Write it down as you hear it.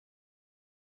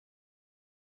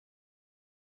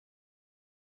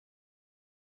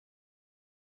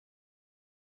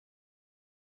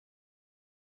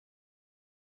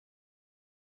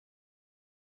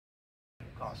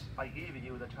bus. I give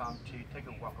you the time to take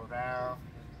a walk around,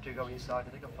 to go inside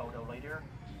to take a photo later.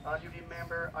 You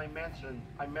remember I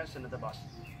mentioned the bus.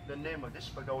 The name of this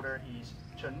pagoda is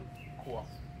Tran Quoc.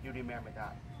 You remember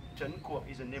that? Tran Quoc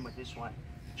is the name of this one.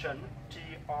 Tran,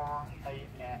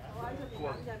 T-R-A-N,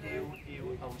 Quoc,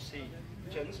 Q-U-O-C.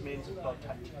 Tran means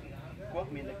protect.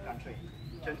 Quoc means the country.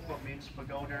 Tran Quoc means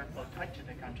pagoda protected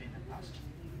the country in the past.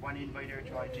 One invader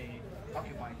tried to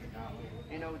occupy Vietnam.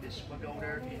 You know, this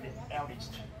pagoda is the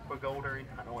eldest pagoda in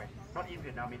Hanoi. Not in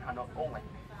Vietnam, in Hanoi only.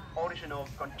 Original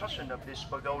construction of this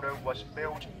pagoda was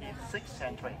built in 6th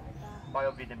century by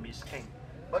a Vietnamese king.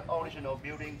 But original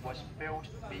building was built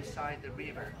beside the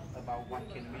river, about 1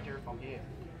 kilometer from here.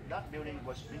 That building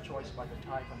was rejoiced by the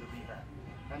tide from the river.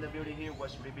 And the building here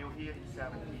was rebuilt here in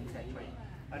 17th century.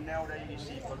 And nowadays you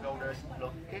see pagodas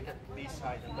located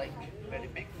beside the lake, very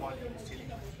big one in the city.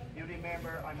 You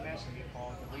remember I mentioned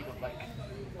before the little lake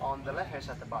on the left hand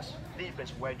side of the bus. This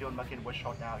is where John McCain was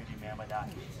shot down, you remember that.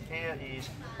 Here is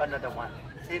another one.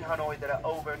 In Hanoi there are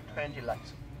over 20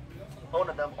 lakes. All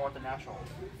of them are the natural,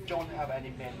 don't have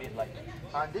any man-made lake.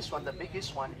 And this one, the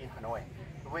biggest one in Hanoi.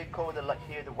 We call the lake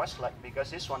here the West Lake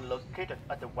because this one located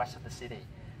at the west of the city.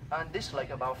 And this lake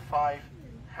about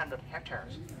 500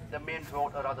 hectares. The main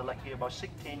road around the lake here about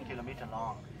 16 kilometers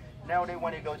long. Nowadays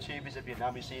when you go to visit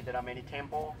Vietnam, you see there are many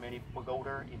temples, many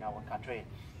pagoda in our country.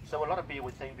 So a lot of people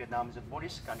think Vietnam is a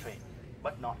Buddhist country,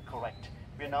 but not correct.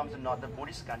 Vietnam is not the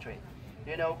Buddhist country.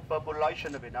 You know,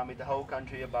 population of Vietnam in the whole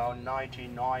country about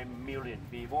 99 million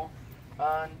people,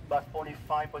 but only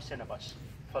 5% of us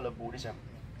follow Buddhism.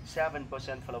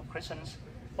 7% follow Christians.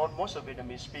 Most of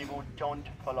Vietnamese people don't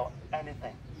follow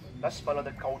anything. Let's follow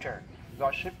the culture,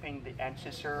 worshipping the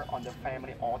ancestor on the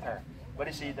family altar. But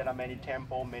you see there are many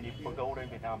temples, many pagoda in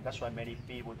Vietnam. That's why many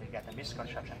people they get the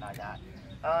misconception like that.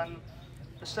 And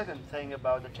the second thing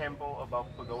about the temple,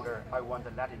 about pagoda, I want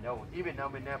to let you know. In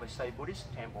Vietnam we never say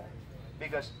Buddhist temple.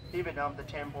 Because in Vietnam, the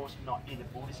temple is not in the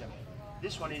Buddhism.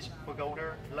 This one is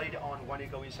pagoda. Later on, when you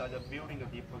go inside the building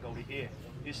of the pagoda here,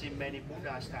 you see many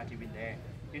Buddha statues in there.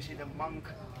 You see the monk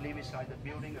live inside the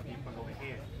building of the pagoda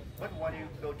here. But when you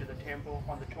go to the temple,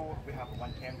 on the tour, we have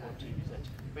one temple to visit.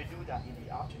 We do that in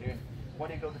the afternoon. When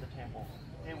you go to the temple,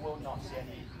 you will not see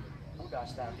any Buddha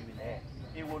statue in there.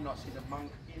 You will not see the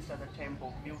monk inside the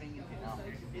temple building in Vietnam.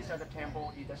 Inside the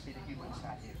temple, you just see the human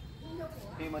statue.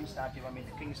 Human statue, I mean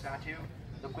the king statue,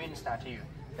 the queen statue,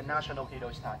 the national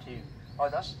hero statue, or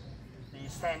thus the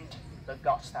saint, the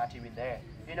god statue in there.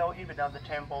 You know, in Vietnam, the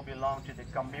temple belongs to the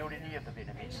community of the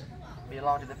Vietnamese,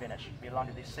 belong to the village, belong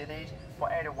to the cities,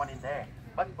 for everyone in there.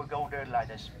 But pagoda like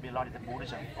this belong to the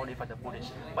Buddhism, only for the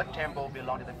Buddhists. But temple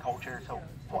belong to the culture, so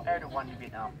for everyone in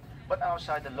Vietnam. But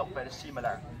outside, they look very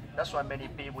similar. That's why many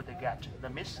people they get the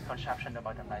misconception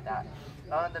about them like that.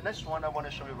 The next one I want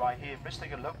to show you right here. Please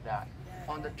take a look at that.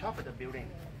 On the top of the building,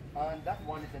 that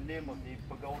one is the name of the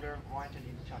pagoda written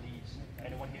in Chinese.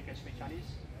 Anyone here can speak Chinese?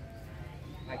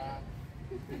 Thank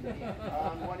you.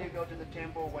 When you go to the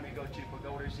temple, when you go to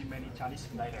pagoda, you see many Chinese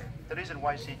letters. The reason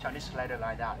why you see Chinese letters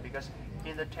like that, because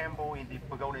in the temple, in the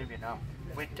pagoda in Vietnam,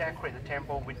 we decorate the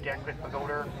temple, we decorate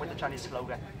pagoda with the Chinese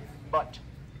slogan. But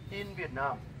in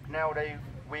Vietnam, nowadays,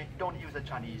 we don't use the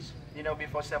Chinese. You know,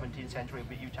 before 17th century,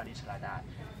 we use Chinese like that.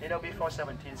 You know, before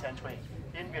 17th century,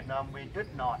 in Vietnam, we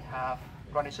did not have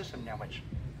running system language.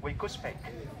 We could speak,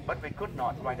 but we could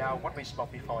not write down what we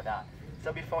spoke before that.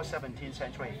 So before 17th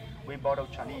century, we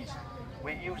borrowed Chinese.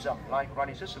 We use them like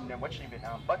running system language in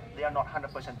Vietnam, but they are not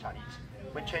 100% Chinese.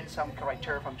 We changed some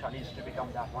character from Chinese to become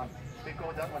that one. We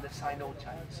call that one the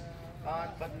Sino-Chinese.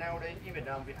 But nowadays in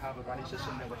Vietnam we have a running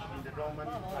system language in the Roman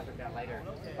alphabet letter,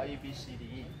 A, B, C, D,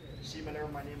 E. Similar,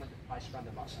 my name I spelled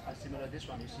the bus. Similar this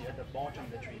one you see at the bottom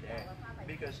of the tree there.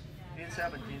 Because in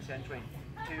 17th century,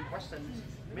 to Western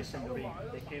missionary,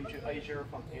 they came to Asia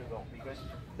from Europe because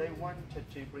they wanted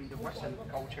to bring the Western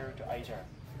culture to Asia.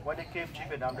 When they came to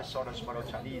Vietnam, they saw the small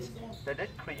Chinese. They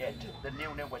did create the new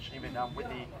language in Vietnam with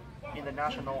the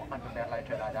international alphabet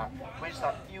letter like that. We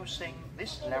start using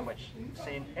this language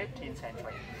since 18th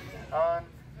century.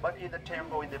 But in the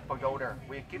temple, in the pagoda,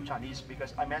 we keep Chinese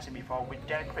because I mentioned before, we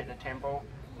decorate the temple,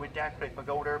 we decorate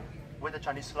pagoda with the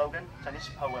Chinese slogan, Chinese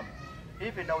poem.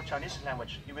 If you know Chinese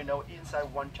language, you will know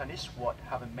inside one Chinese word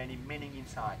having many meaning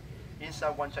inside.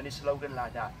 Inside one Chinese slogan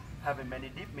like that, having many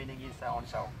deep meaning inside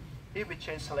also. If we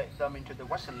translate them into the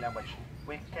Western language,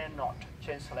 we cannot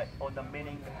translate all the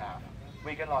meaning they have.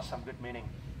 We get lost some good meaning.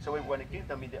 So we want to give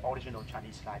them in the original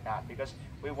Chinese like that because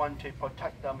we want to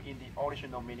protect them in the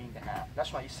original meaning they have.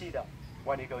 That's why you see them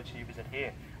when you go to visit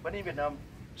here. But in Vietnam,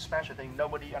 special thing,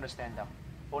 nobody understands them.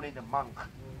 Only the monk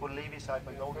who live inside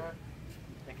pagoda,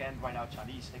 They can write out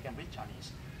Chinese, they can read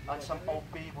Chinese. And some old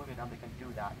people in Vietnam, they can do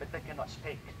that, but they cannot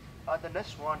speak. The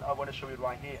next one I want to show you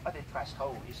right here are the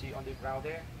threshold. You see on the ground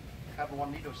there, have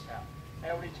one little step.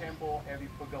 Every temple, every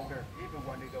pagoda, even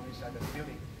when you go inside the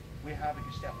building, we have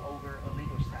to step over a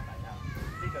little step like that.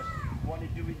 Because when you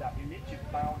do that, you need to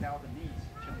bow down the knees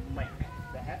to make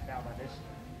the head down like this.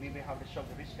 We will have to show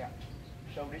the respect.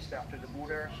 Show respect to the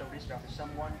Buddha, show respect to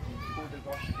someone who is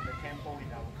worship in the temple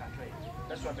in our country.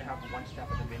 That's why we have one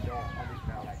step at the window on this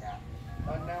ground like that.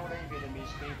 Nowadays,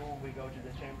 Vietnamese people, we go to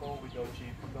the temple, we go to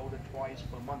pagoda twice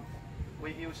per month.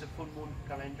 We use a full moon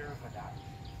calendar for that.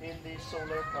 In the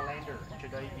solar calendar,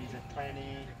 today is the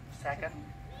 22nd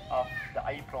of the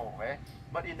April, right?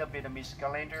 But in the Vietnamese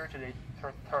calendar, today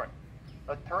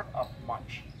the 3rd of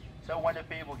March. So when the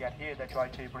people get here, they try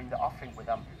to bring the offering with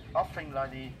them. Offering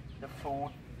like the food,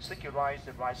 sticky rice,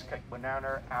 the rice cake,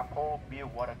 banana, apple, beer,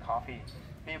 water, coffee.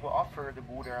 People offer the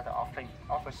Buddha the offering,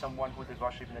 offer someone who is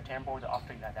worship in the temple the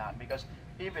offering like that. Because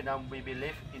in Vietnam, we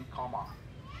believe in karma.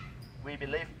 We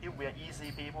believe if we are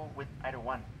easy people with either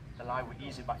one, the life will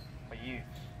easy back for you.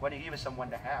 When you give someone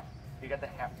the half, you get the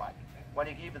half back. When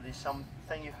you give the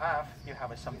something you have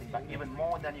something back, even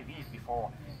more than you give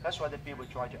before. That's why the people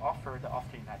try to offer the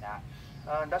offering like that.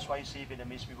 And that's why you see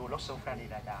Vietnamese people look so friendly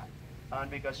like that. And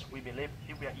because we believe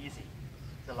if we are easy,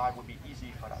 the life will be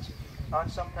easy for us. And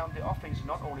sometimes the offering is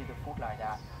not only the food like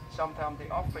that. Sometimes the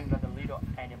offering like the little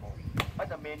animal. At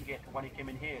the main gate, when you came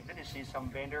in here, then you see some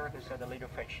vendor, they sell the little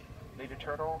fish, little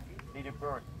turtle, little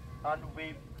bird. And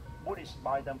we Buddhists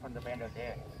buy them from the vendor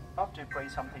there. After pray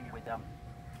something with them,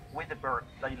 with the bird,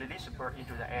 they release the bird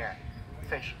into the air.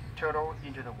 Fish, turtle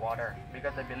into the water.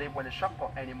 Because they believe when they shop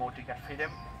for animal to get freedom,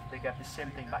 they get the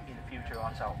same thing back in the future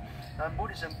also. And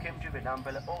Buddhism came to Vietnam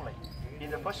very early,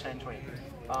 in the 1st century,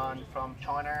 from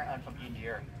China and from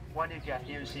India. When you get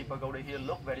here, you see pagoda here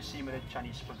look very similar to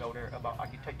Chinese pagoda about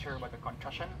architecture, about the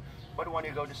construction. But when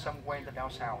you go to somewhere in the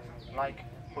down south, like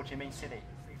Ho Chi Minh City,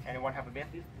 anyone have been?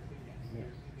 Yeah.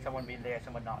 Someone been there,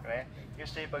 someone not, right? You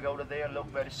see pagoda there look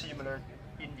very similar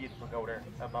Indian pagoda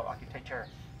about architecture.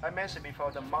 I mentioned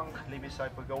before the monk live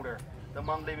beside pagoda. The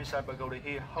monk live beside pagoda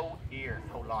here whole year,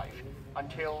 whole life,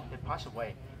 until they pass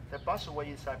away. They pass away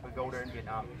inside pagoda in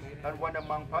Vietnam. And when the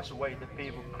monk pass away, the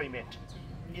people cremate.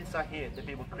 Inside here, the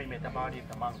people cremate the body of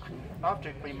the monk.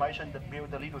 After cremation, they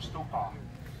build the little stupa,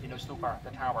 stupa, the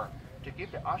tower, to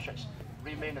keep the ashes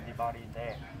remain of the body in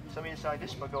there. So inside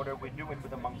this pagoda, we do it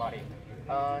with the monk body.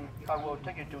 And I will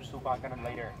take you to stupa kind of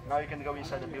later. Now you can go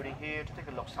inside the building here to take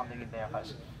a look something in there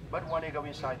first. But when you go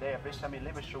inside there, please tell me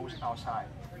leave your shoes outside.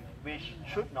 We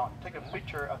should not take a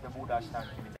picture of the Buddha statue.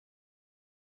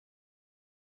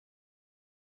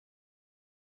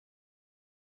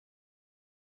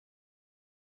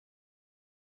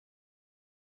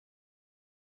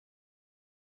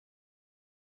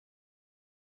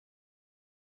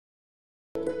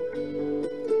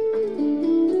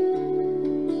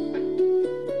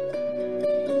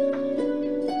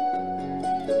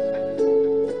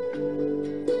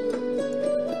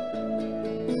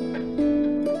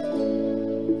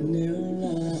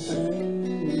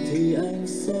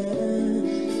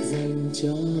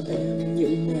 Cho em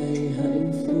những ngày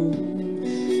hạnh phúc.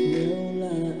 Nếu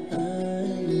là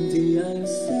anh thì anh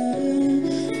sẽ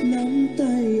nắm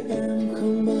tay em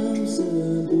không bao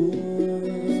giờ buồn.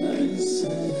 Anh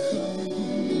sẽ không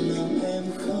làm em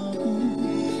khóc.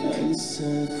 Anh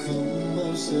sẽ không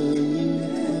bao giờ nhìn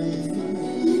thấy.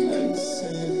 Anh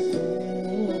sẽ cố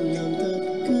làm tất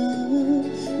cả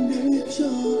để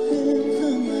cho em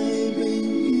tháng ngày bình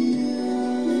yên.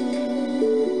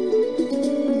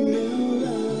 Nếu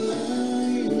là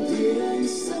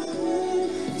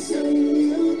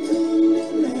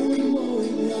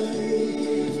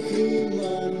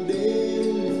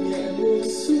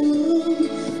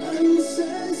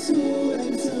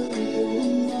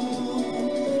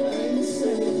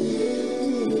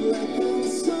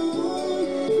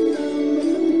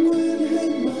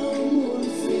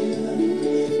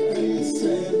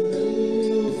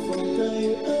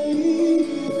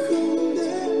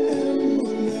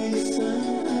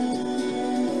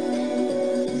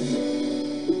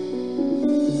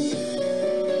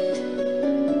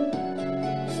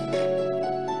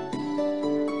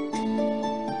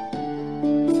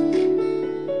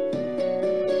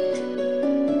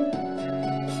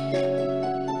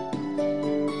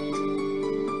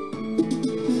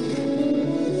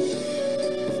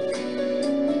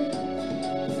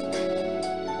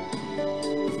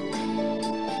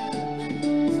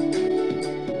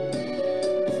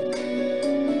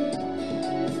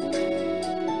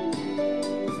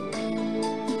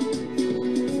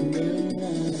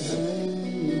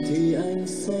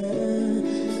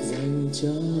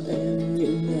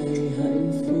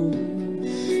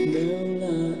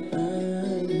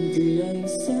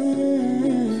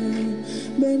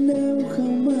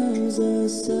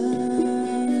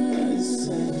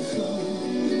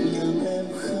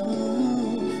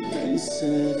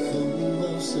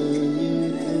giờ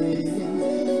như thế,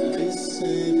 anh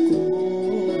sẽ cố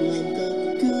làm tất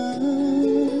cả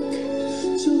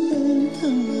cho em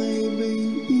tháng ngày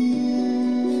bình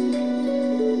yên.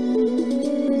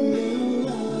 Nếu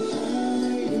là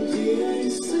anh thì anh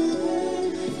sẽ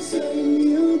dành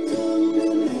yêu thương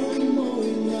đến em mỗi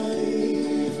ngày.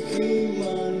 Khi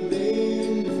màn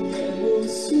đêm nhẹ buông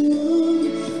xuống,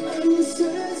 anh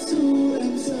sẽ dù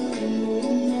em giấc ngủ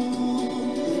ngon.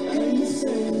 Anh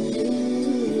sẽ như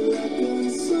là cơn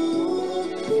gió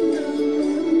làm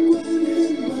em quên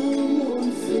hết bao muộn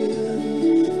phiền.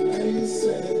 Anh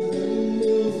sẽ nâng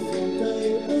niu vòng tay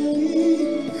ấy,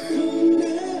 không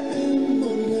để em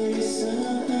một ngày xa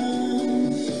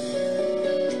anh.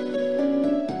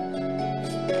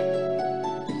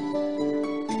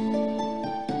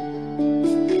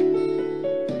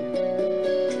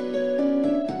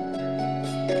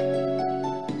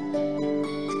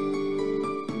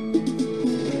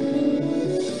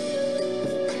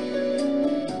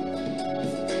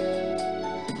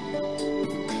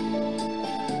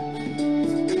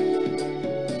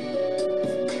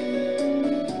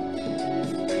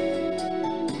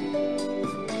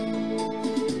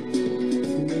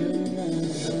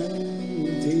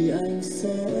 Thì anh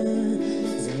sẽ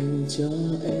dành cho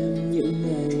em những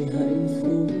ngày hạnh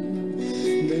phúc.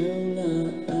 Nếu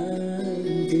là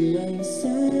anh thì anh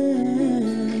sẽ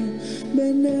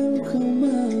bên em không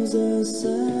bao giờ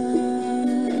xa.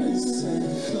 Anh sẽ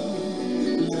không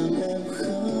làm em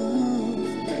khóc,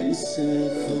 anh sẽ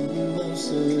không bao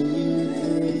giờ như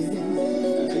thế.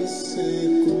 Anh sẽ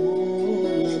cố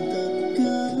làm tất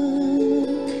cả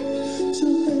cho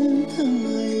em tháng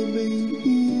ngày bình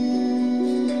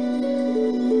yên.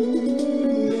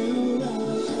 Nếu là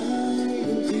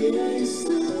anh thì anh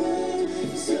sẽ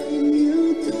dành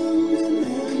yêu thương đến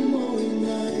em mỗi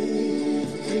ngày.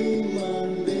 Khi màn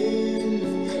đêm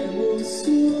nhẹ buông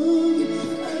xuống,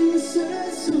 anh sẽ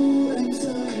dù em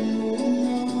giấc ngủ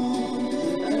ngon.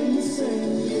 Anh sẽ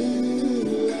như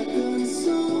là cơn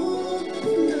gió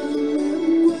làm em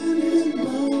quên hết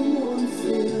bao muộn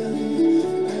phiền.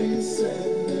 Anh sẽ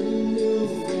nâng niu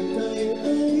vòng tay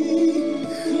ấy,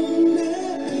 không để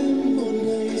em một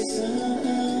ngày xa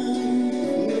anh.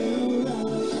 Nếu là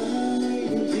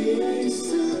anh thì anh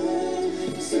sẽ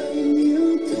dành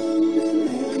yêu thương đến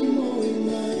em mỗi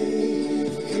ngày.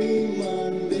 Khi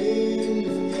màn đêm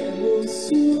nhẹ buông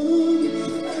xuống,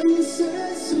 anh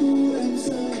sẽ dù em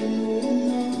giấc ngủ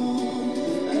ngon.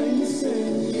 Anh sẽ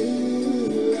như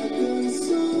là cơn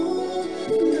gió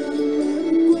làm em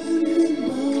quên hết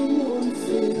bao muộn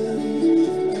phiền.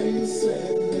 Anh sẽ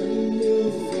nâng niu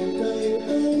vòng tay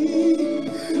ấy,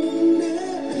 không để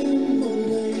em một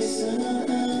ngày xa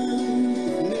anh.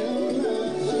 Nếu là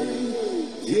anh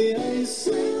thì anh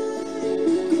sẽ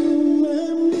cùng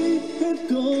em đi hết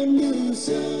con đường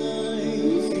dài.